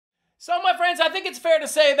So my friends, I think it's fair to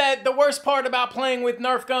say that the worst part about playing with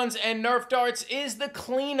Nerf guns and Nerf darts is the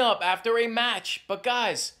cleanup after a match. But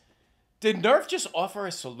guys, did Nerf just offer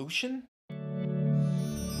a solution?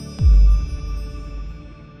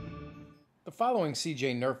 The following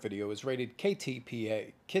Cj Nerf video is rated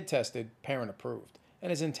KTPA, kid tested, parent approved,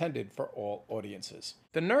 and is intended for all audiences.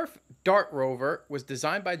 The Nerf Dart Rover was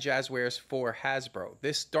designed by Jazzwares for Hasbro.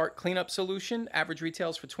 This dart cleanup solution average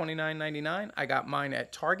retails for $29.99. I got mine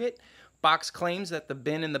at Target. Box claims that the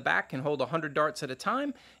bin in the back can hold 100 darts at a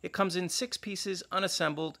time. It comes in 6 pieces,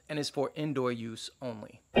 unassembled, and is for indoor use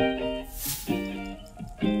only.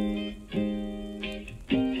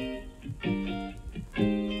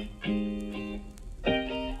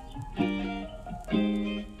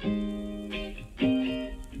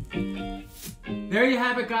 There you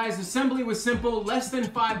have it, guys. Assembly was simple, less than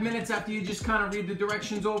 5 minutes after you just kind of read the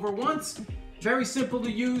directions over once. Very simple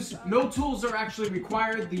to use. No tools are actually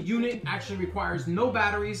required. The unit actually requires no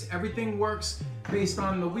batteries. Everything works based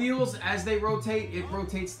on the wheels. As they rotate, it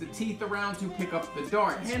rotates the teeth around to pick up the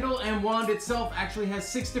dart. Handle and wand itself actually has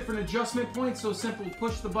 6 different adjustment points, so simple.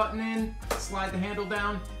 Push the button in, slide the handle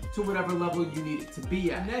down to whatever level you need it to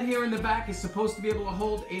be at. The net here in the back is supposed to be able to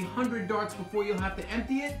hold 100 darts before you'll have to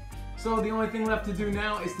empty it. So the only thing left to do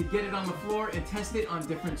now is to get it on the floor and test it on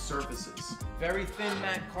different surfaces. Very thin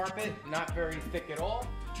matte carpet, not very thick at all.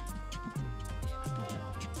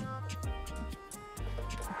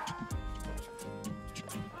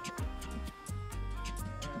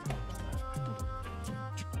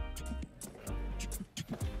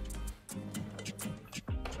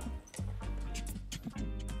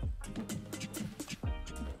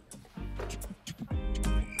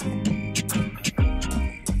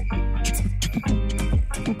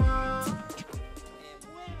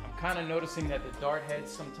 Kind of noticing that the dart heads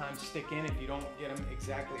sometimes stick in if you don't get them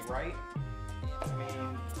exactly right. I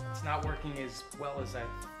mean, it's not working as well as I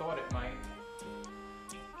thought it might.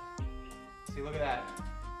 See, look at that.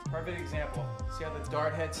 Perfect example. See how the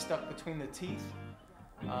dart head stuck between the teeth?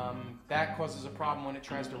 That causes a problem when it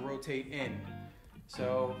tries to rotate in.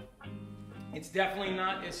 So it's definitely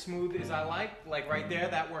not as smooth as I like. Like right there,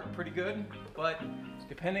 that worked pretty good. But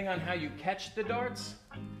depending on how you catch the darts,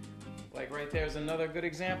 like right there's another good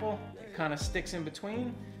example. It kind of sticks in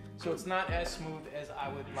between, so it's not as smooth as I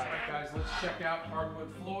would like. All right, guys, let's check out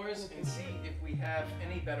hardwood floors and see if we have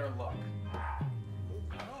any better luck.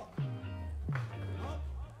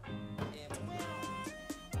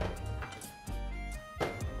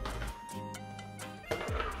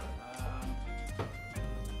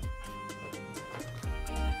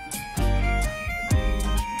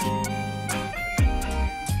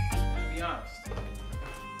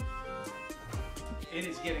 It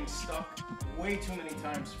is getting stuck way too many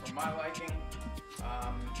times for my liking.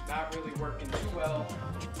 Not really working too well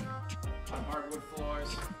on hardwood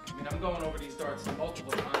floors. I mean, I'm going over these darts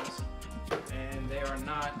multiple times and they are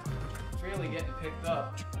not really getting picked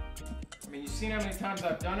up. I mean, you've seen how many times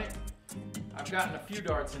I've done it. I've gotten a few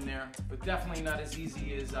darts in there, but definitely not as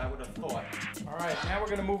easy as I would have thought. All right, now we're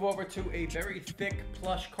gonna move over to a very thick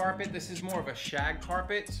plush carpet. This is more of a shag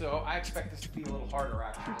carpet, so I expect this to be a little harder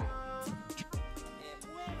actually.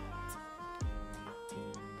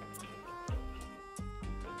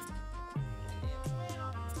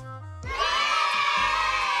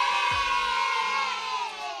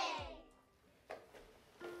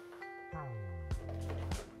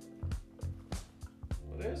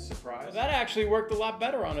 Surprise. That actually worked a lot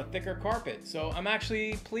better on a thicker carpet, so I'm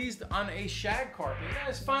actually pleased on a shag carpet.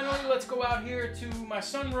 Guys, finally, let's go out here to my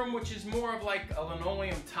sunroom, which is more of like a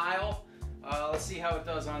linoleum tile. Let's see how it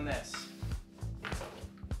does on this.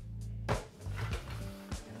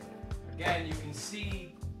 Again, you can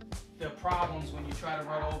see the problems when you try to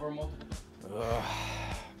run over multiple. Ugh,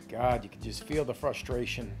 God, you can just feel the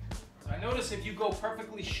frustration. I notice if you go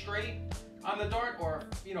perfectly straight on the dart, or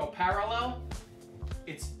parallel,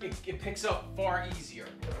 it picks up far easier.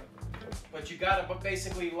 But you gotta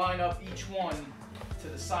basically line up each one to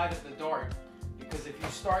the side of the dart, because if you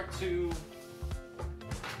start to...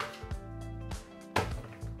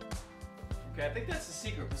 Okay, I think that's the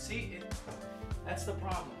secret, but see, that's the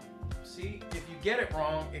problem. See, if you get it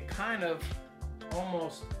wrong, it kind of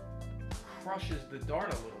almost crushes the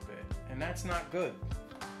dart a little bit, and that's not good.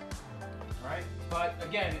 Right? But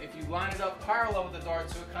again, if you line it up parallel with the dart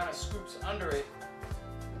so it kind of scoops under it,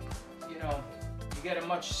 you get a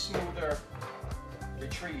much smoother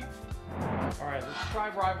retrieve. All right, let's try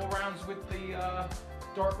rival rounds with the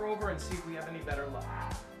Dart Rover and see if we have any better luck.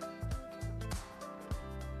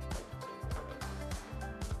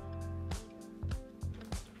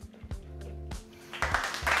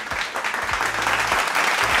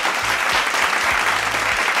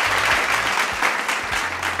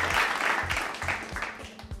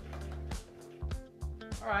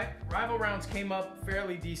 came up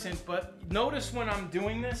fairly decent, but notice when I'm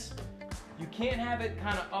doing this, you can't have it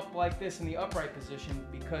kind of up like this in the upright position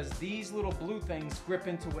because these little blue things grip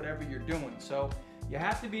into whatever you're doing. So you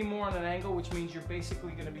have to be more on an angle, which means you're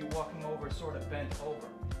basically going to be walking over sort of bent over.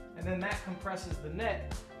 And then that compresses the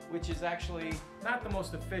net, which is actually not the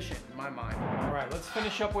most efficient in my mind. All right, let's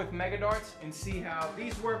finish up with mega darts and see how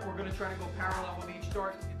these work. We're gonna try to go parallel with each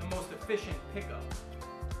dart to get the most efficient pickup.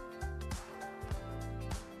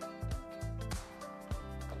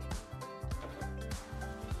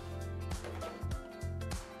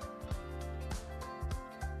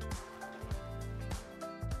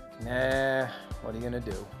 Nah, what are you gonna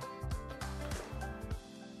do?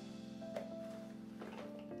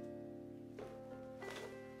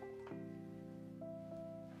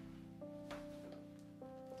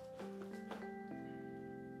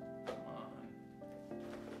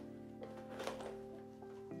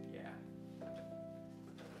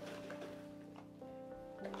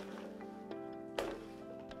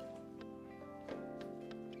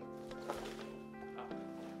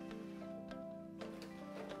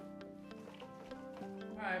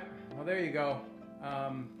 Alright, well there you go.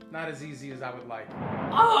 Not as easy as I would like.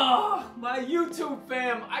 Oh, my YouTube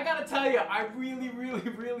fam! I gotta tell you, I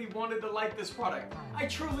really wanted to like this product. I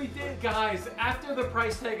truly did, guys. After the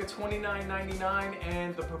price tag of $29.99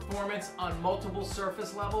 and the performance on multiple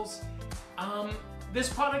surface levels,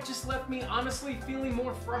 this product just left me honestly feeling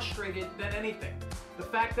more frustrated than anything. The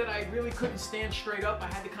fact that I really couldn't stand straight up,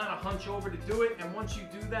 I had to kind of hunch over to do it, and once you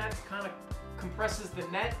do that, it kind of compresses the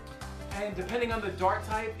net. And depending on the dart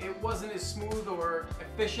type, it wasn't as smooth or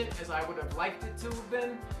efficient as I would have liked it to have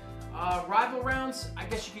been. Rival rounds, I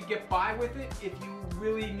guess you could get by with it if you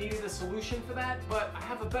really needed a solution for that, but I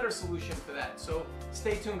have a better solution for that. So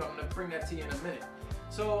stay tuned, I'm gonna bring that to you in a minute.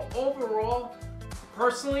 So overall,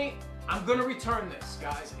 personally, I'm gonna return this,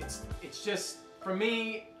 guys. It's just, for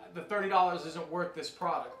me, the $30 isn't worth this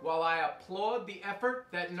product. While I applaud the effort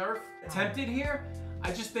that Nerf attempted here,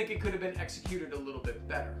 I just think it could have been executed a little bit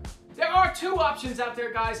better. There are two options out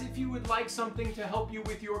there, guys, if you would like something to help you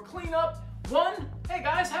with your cleanup. One, hey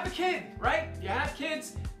guys, have a kid, right? You have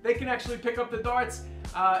kids, they can actually pick up the darts.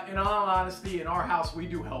 In all honesty, in our house, we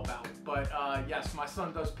do help out. But yes, my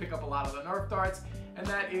son does pick up a lot of the Nerf darts, and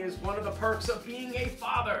that is one of the perks of being a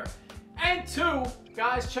father. And two,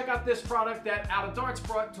 guys, check out this product that Out of Darts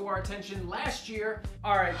brought to our attention last year.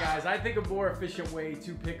 All right, guys, I think a more efficient way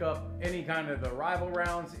to pick up any kind of the rival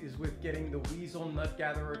rounds is with getting the Weasel Nut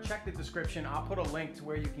Gatherer. Check the description. I'll put a link to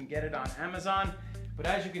where you can get it on Amazon. But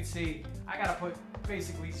as you can see, I gotta put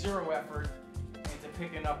basically zero effort into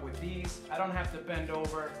picking up with these. I don't have to bend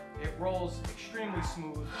over. It rolls extremely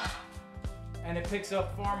smooth, and it picks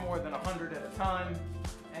up far more than 100 at a time.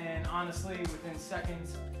 And honestly, within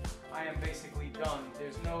seconds, I am basically done.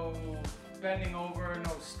 There's no bending over,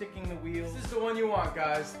 no sticking the wheels. This is the one you want,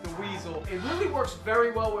 guys, the Weasel. It really works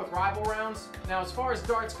very well with rival rounds. Now, as far as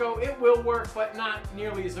darts go, it will work, but not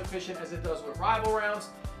nearly as efficient as it does with rival rounds.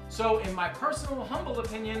 So, in my personal, humble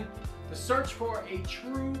opinion, the search for a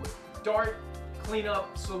true dart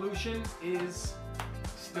cleanup solution is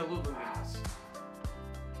still elusive.